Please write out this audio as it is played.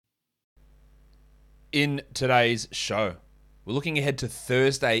In today's show, we're looking ahead to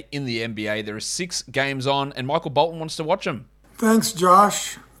Thursday in the NBA. There are 6 games on, and Michael Bolton wants to watch them. Thanks,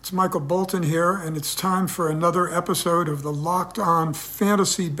 Josh. It's Michael Bolton here, and it's time for another episode of the Locked On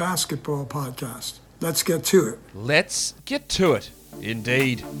Fantasy Basketball Podcast. Let's get to it. Let's get to it,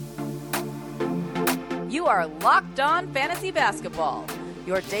 indeed. You are Locked On Fantasy Basketball,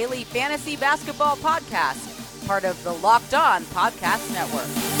 your daily fantasy basketball podcast, part of the Locked On Podcast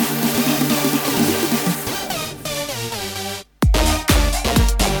Network.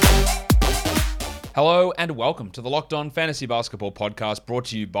 Hello and welcome to the Locked On Fantasy Basketball Podcast, brought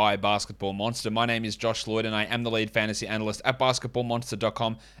to you by Basketball Monster. My name is Josh Lloyd and I am the lead fantasy analyst at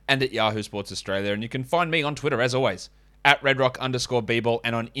basketballmonster.com and at Yahoo Sports Australia. And you can find me on Twitter, as always, at redrock_bball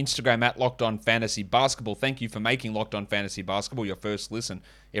and on Instagram at Locked On Fantasy Basketball. Thank you for making Locked On Fantasy Basketball your first listen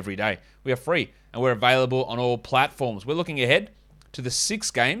every day. We are free and we're available on all platforms. We're looking ahead to the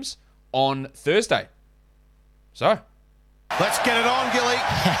 6 games on Thursday. So, let's get it on, Gilly.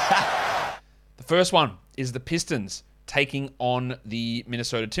 The first one is the Pistons taking on the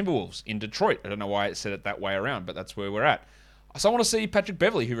Minnesota Timberwolves in Detroit. I don't know why it said it that way around, but that's where we're at. So I want to see Patrick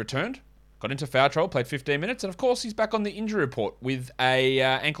Beverley, who returned, got into foul trouble, played 15 minutes, and of course he's back on the injury report with a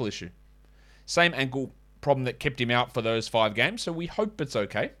ankle issue. Same ankle problem that kept him out for those 5 games, so we hope it's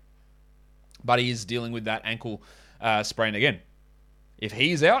okay. But he is dealing with that ankle sprain again. If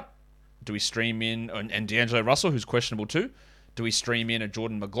he's out, do we stream in, and D'Angelo Russell, who's questionable too, do we stream in a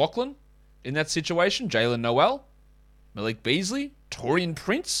Jordan McLaughlin in that situation? Jalen Noel, Malik Beasley, Taurean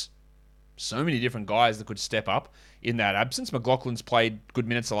Prince. So many different guys that could step up in that absence. McLaughlin's played good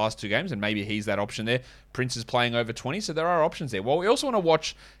minutes the last 2 games, and maybe he's that option there. Prince is playing over 20, so there are options there. Well, we also want to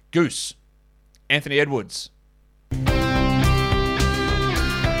watch Goose, Anthony Edwards.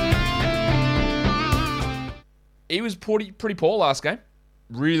 He was pretty poor last game.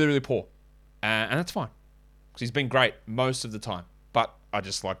 Really poor. And that's fine, because he's been great most of the time. But I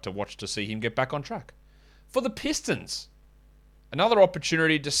just like to watch to see him get back on track. For the Pistons, another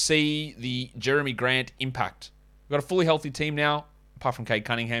opportunity to see the Jeremy Grant impact. We've got a fully healthy team now, apart from Cade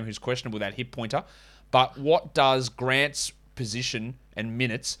Cunningham, who's questionable with that hip pointer. But what does Grant's position and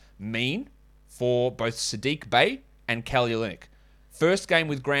minutes mean for both Saddiq Bey and Kelly Olynyk? First game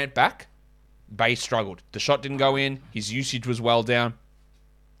with Grant back, Bey struggled. The shot didn't go in. His usage was well down.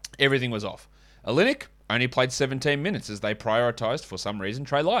 Everything was off. Olynyk only played 17 minutes as they prioritized, for some reason,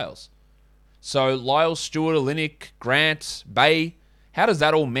 Trey Lyles. So Lyles, Stewart, Olynyk, Grant, Bey, how does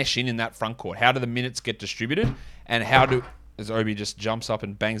that all mesh in that front court? How do the minutes get distributed? And how do, as Obi just jumps up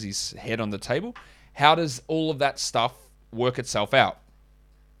and bangs his head on the table, how does all of that stuff work itself out?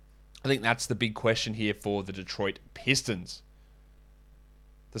 I think that's the big question here for the Detroit Pistons.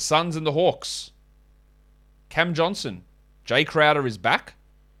 The Suns and the Hawks. Cam Johnson. Jay Crowder is back.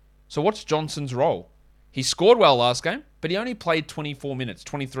 So what's Johnson's role? He scored well last game, but he only played 24 minutes,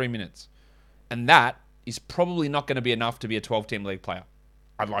 23 minutes. And that is probably not going to be enough to be a 12-team league player.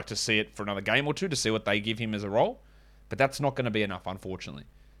 I'd like to see it for another game or two to see what they give him as a role, but that's not going to be enough, unfortunately.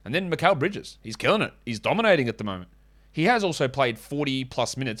 And then Mikal Bridges. He's killing it. He's dominating at the moment. He has also played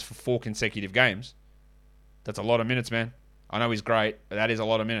 40-plus minutes for 4 consecutive games. That's a lot of minutes, man. I know he's great, but that is a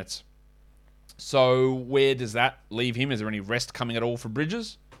lot of minutes. So where does that leave him? Is there any rest coming at all for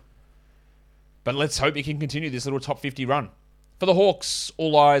Bridges? But let's hope he can continue this little top 50 run. For the Hawks,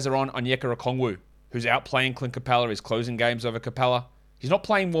 all eyes are on Onyeka Okongwu, who's outplaying Clint Capella. He's closing games over Capella. He's not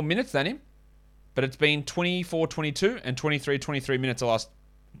playing more minutes than him, but it's been 24-22 and 23-23 minutes the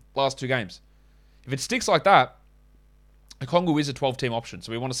last 2 games. If it sticks like that, Okongwu is a 12-team option,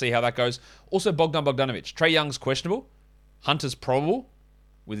 so we want to see how that goes. Also, Bogdan Bogdanovic. Trae Young's questionable. Hunter's probable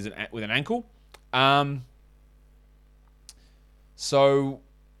with an ankle. So,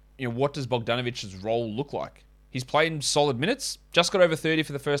 what does Bogdanovic's role look like? He's played solid minutes. Just got over 30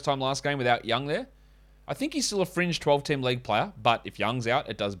 for the first time last game without Young there. I think he's still a fringe 12-team league player, but if Young's out,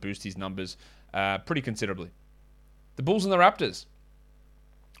 it does boost his numbers pretty considerably. The Bulls and the Raptors.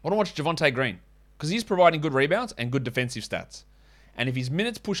 I want to watch Javonte Green because he's providing good rebounds and good defensive stats. And if his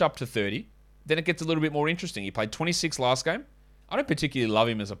minutes push up to 30, then it gets a little bit more interesting. He played 26 last game. I don't particularly love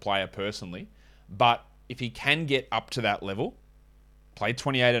him as a player personally, but if he can get up to that level, play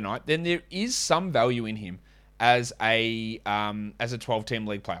 28 a night, then there is some value in him as a 12-team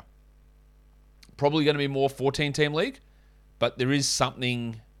league player. Probably going to be more 14-team league, but there is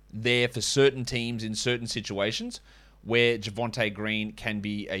something there for certain teams in certain situations where Javonte Green can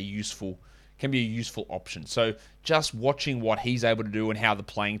be a useful option. So just watching what he's able to do and how the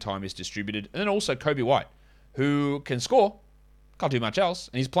playing time is distributed. And then also Kobe White, who can score, can't do much else,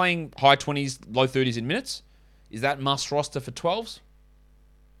 and he's playing high 20s, low 30s in minutes. Is that must roster for 12s?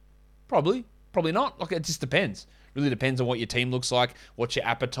 Probably. Probably not. Like, it just depends. Really depends on what your team looks like, what's your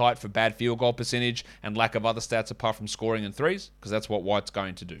appetite for bad field goal percentage, and lack of other stats apart from scoring and threes, because that's what White's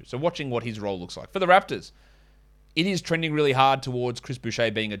going to do. So watching what his role looks like. For the Raptors, it is trending really hard towards Chris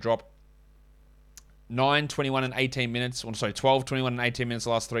Boucher being a drop. 9, 21, and 18 minutes. 12, 21, and 18 minutes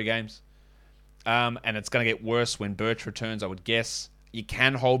the last 3 games. And it's going to get worse when Birch returns, I would guess. You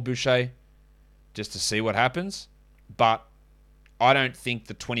can hold Boucher just to see what happens, but I don't think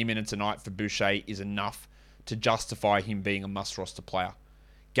the 20 minutes a night for Boucher is enough to justify him being a must-roster player.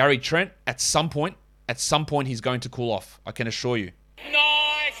 Gary Trent, at some point he's going to cool off, I can assure you.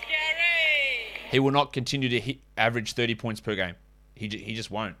 Nice, Gary! He will not continue to average 30 points per game. He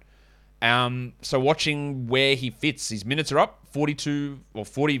just won't. So watching where he fits, his minutes are up, 42 or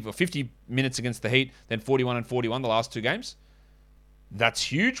 40 or 50 minutes against the Heat, then 41 and 41 the last 2 games. That's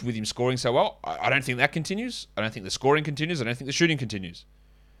huge with him scoring so well. I don't think that continues. I don't think the scoring continues. I don't think the shooting continues.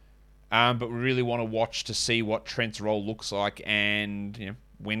 But we really want to watch to see what Trent's role looks like, and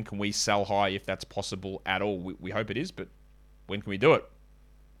when can we sell high if that's possible at all. We hope it is, but when can we do it?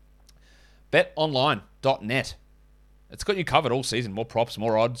 BetOnline.net. It's got you covered all season. More props,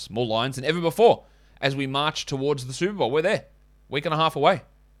 more odds, more lines than ever before. As we march towards the Super Bowl, we're there. Week and a half away.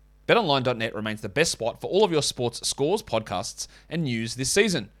 BetOnline.net remains the best spot for all of your sports scores, podcasts, and news this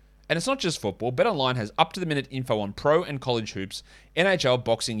season. And it's not just football. BetOnline has up-to-the-minute info on pro and college hoops, NHL,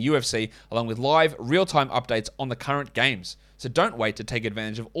 boxing, UFC, along with live, real-time updates on the current games. So don't wait to take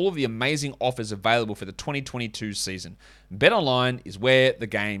advantage of all of the amazing offers available for the 2022 season. BetOnline is where the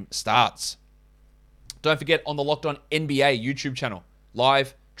game starts. Don't forget, on the Locked On NBA YouTube channel,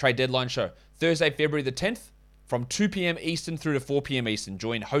 live trade deadline show, Thursday, February the 10th, from 2 p.m. Eastern through to 4 p.m. Eastern.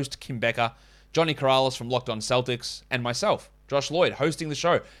 Join host Kim Becker, Johnny Corrales from Locked On Celtics, and myself, Josh Lloyd, hosting the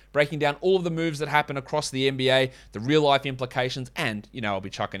show, breaking down all of the moves that happen across the NBA, the real-life implications, and, I'll be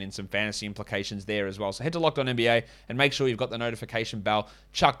chucking in some fantasy implications there as well. So head to Locked On NBA and make sure you've got the notification bell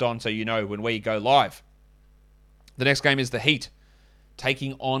chucked on so you know when we go live. The next game is the Heat,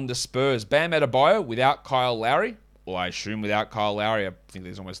 taking on the Spurs. Bam Adebayo without Kyle Lowry. Well, I assume without Kyle Lowry. I think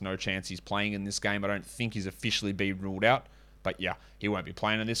there's almost no chance he's playing in this game. I don't think he's officially been ruled out. But yeah, he won't be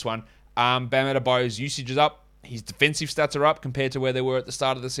playing in this one. Bam Adebayo's usage is up. His defensive stats are up compared to where they were at the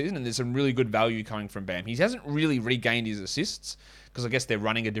start of the season. And there's some really good value coming from Bam. He hasn't really regained his assists because I guess they're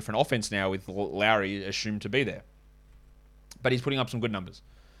running a different offense now with Lowry assumed to be there. But he's putting up some good numbers.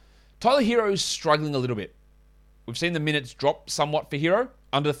 Tyler Hero's struggling a little bit. We've seen the minutes drop somewhat for Hero,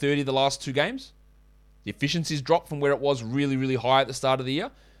 under 30 the last 2 games. The efficiency's dropped from where it was really, really high at the start of the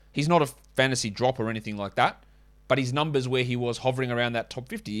year. He's not a fantasy drop or anything like that, but his numbers where he was hovering around that top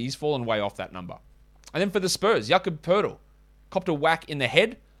 50, he's fallen way off that number. And then for the Spurs, Jakob Poeltl copped a whack in the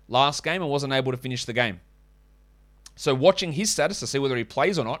head last game and wasn't able to finish the game. So watching his status to see whether he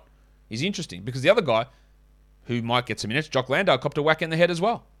plays or not is interesting, because the other guy who might get some minutes, Jock Landale, copped a whack in the head as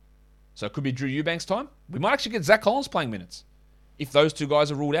well. So it could be Drew Eubanks' time. We might actually get Zach Collins playing minutes if those 2 guys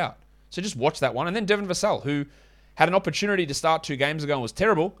are ruled out. So just watch that one. And then Devin Vassell, who had an opportunity to start 2 games ago and was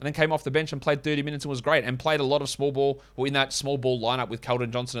terrible, and then came off the bench and played 30 minutes and was great, and played a lot of small ball, or in that small ball lineup with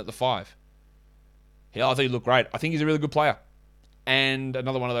Keldon Johnson at the 5. I thought he looked great. I think he's a really good player. And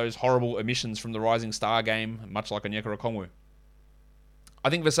another one of those horrible omissions from the Rising Star game, much like Onyeka Okongwu. I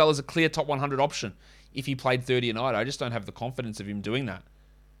think Vassell is a clear top 100 option if he played 30 a night. I just don't have the confidence of him doing that.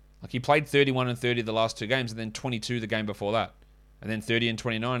 Like, he played 31 and 30 the last 2 games, and then 22 the game before that. And then 30 and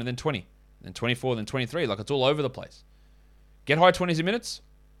 29, and then 20. And then 24, then 23. Like, it's all over the place. Get high 20s in minutes,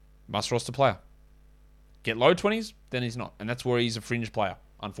 must roster player. Get low 20s, then he's not. And that's where he's a fringe player,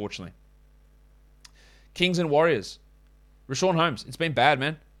 unfortunately. Kings and Warriors. Rashawn Holmes, it's been bad,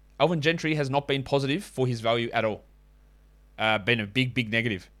 man. Alvin Gentry has not been positive for his value at all. Been a big, big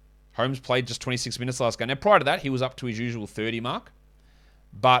negative. Holmes played just 26 minutes last game. Now, prior to that, he was up to his usual 30 mark.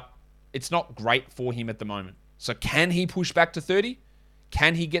 But it's not great for him at the moment. So can he push back to 30?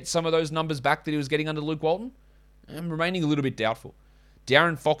 Can he get some of those numbers back that he was getting under Luke Walton? I'm remaining a little bit doubtful.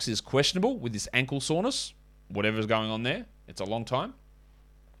 Darren Fox is questionable with this ankle soreness. Whatever's going on there. It's a long time.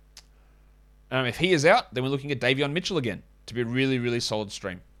 If he is out, then we're looking at Davion Mitchell again to be a really, really solid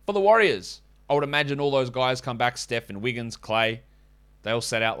stream. For the Warriors, I would imagine all those guys come back. Steph and Wiggins, Clay. They all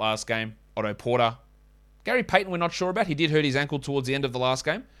sat out last game. Otto Porter. Gary Payton, we're not sure about. He did hurt his ankle towards the end of the last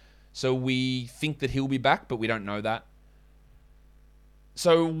game. So we think that he'll be back, but we don't know that.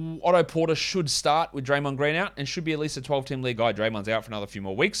 So Otto Porter should start with Draymond Green out and should be at least a 12-team league guy. Draymond's out for another few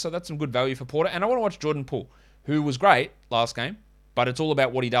more weeks, so that's some good value for Porter. And I want to watch Jordan Poole, who was great last game, but it's all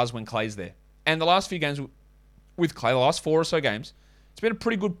about what he does when Clay's there. And the last few games with Clay, the last 4 or so games, it's been a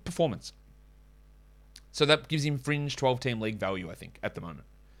pretty good performance. So that gives him fringe 12-team league value, I think, at the moment.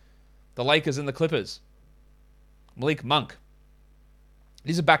 The Lakers and the Clippers. Malik Monk.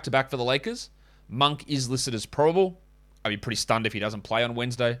 It is a back-to-back for the Lakers. Monk is listed as probable. I'd be pretty stunned if he doesn't play on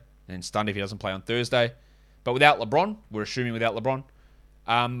Wednesday, and stunned if he doesn't play on Thursday. But without LeBron, we're assuming without LeBron,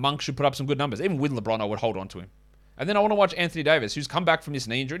 Monk should put up some good numbers. Even with LeBron, I would hold on to him. And then I want to watch Anthony Davis, who's come back from this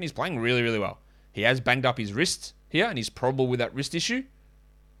knee injury, and he's playing really, really well. He has banged up his wrist here, and he's probable with that wrist issue.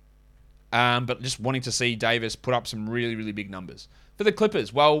 But just wanting to see Davis put up some really, really big numbers. For the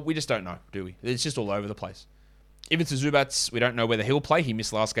Clippers, well, we just don't know, do we? It's just all over the place. If it's a Zubats, we don't know whether he'll play. He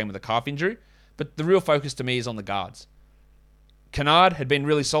missed last game with a calf injury. But the real focus to me is on the guards. Kennard had been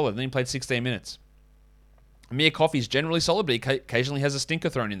really solid, and then he played 16 minutes. Amir Coffey's generally solid, but he occasionally has a stinker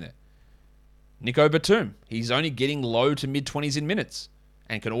thrown in there. Nico Batum, he's only getting low to mid-20s in minutes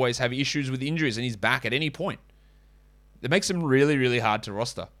and can always have issues with injuries, and he's back at any point. That makes him really, really hard to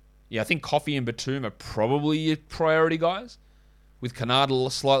roster. Yeah, I think Coffey and Batum are probably your priority guys, with Kennard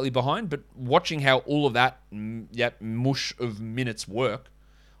slightly behind, but watching how all of that mush of minutes work,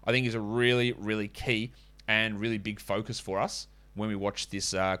 I think is a really, really key and really big focus for us when we watch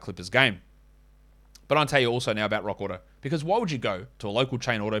this Clippers game. But I'll tell you also now about Rock Auto, because why would you go to a local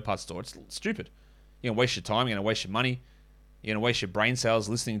chain auto parts store? It's stupid. You're going to waste your time, you're going to waste your money, you're going to waste your brain cells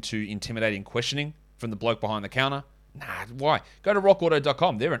listening to intimidating questioning from the bloke behind the counter. Nah, why? Go to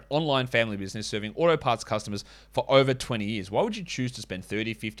rockauto.com. They're an online family business serving auto parts customers for over 20 years. Why would you choose to spend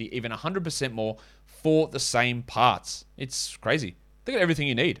 30, 50, even 100% more for the same parts? It's crazy. They got everything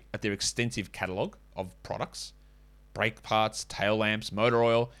you need at their extensive catalog of products. Brake parts, tail lamps, motor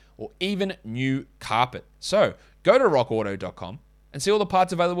oil, or even new carpet. So, go to rockauto.com and see all the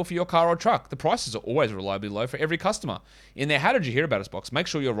parts available for your car or truck. The prices are always reliably low for every customer. In their How Did You Hear About Us box, make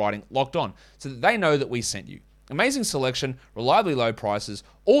sure you're writing Locked On so that they know that we sent you. Amazing selection, reliably low prices,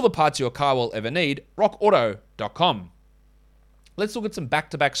 all the parts your car will ever need, rockauto.com. Let's look at some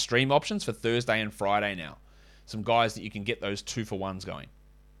back-to-back stream options for Thursday and Friday now. Some guys that you can get those 2-for-1s going.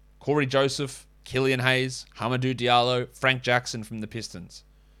 Corey Joseph, Killian Hayes, Hamidou Diallo, Frank Jackson from the Pistons.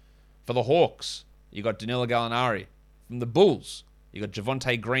 For the Hawks, you got Danilo Gallinari. From the Bulls, you got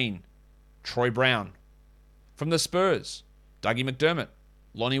Javonte Green, Troy Brown. From the Spurs, Dougie McDermott,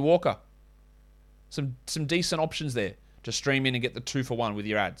 Lonnie Walker. Some decent options there to stream in and get the 2-for-1 with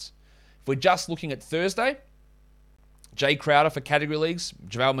your ads. If we're just looking at Thursday, Jay Crowder for category leagues,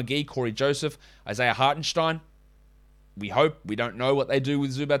 JaVale McGee, Corey Joseph, Isaiah Hartenstein. We hope. We don't know what they do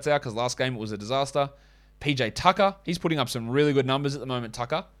with Zubats out because last game it was a disaster. PJ Tucker, he's putting up some really good numbers at the moment,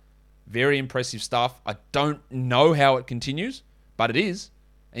 Tucker. Very impressive stuff. I don't know how it continues, but it is.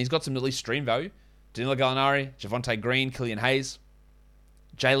 And he's got some at least stream value. Danilo Gallinari, Javonte Green, Killian Hayes,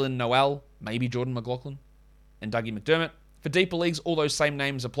 Jalen Noel, maybe Jordan McLaughlin, and Dougie McDermott. For deeper leagues, all those same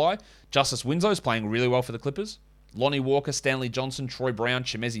names apply. Justice Winslow's playing really well for the Clippers. Lonnie Walker, Stanley Johnson, Troy Brown,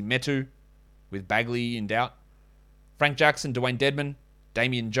 Chimezie Metu, with Bagley in doubt. Frank Jackson, Dwayne Dedman,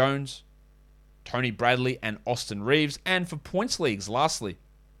 Damian Jones, Tony Bradley, and Austin Reeves. And for points leagues, lastly,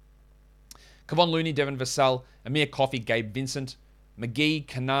 Kevon Looney, Devin Vassell, Amir Coffey, Gabe Vincent, McGee,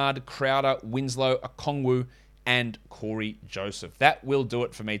 Kennard, Crowder, Winslow, Okongwu, and Corey Joseph. That will do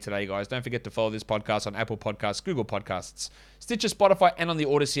it for me today, guys. Don't forget to follow this podcast on Apple Podcasts, Google Podcasts, Stitcher, Spotify, and on the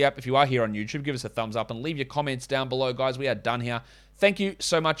Odyssey app. If you are here on YouTube, give us a thumbs up and leave your comments down below, guys. We are done here. Thank you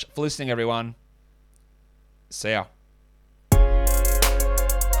so much for listening, everyone. See ya.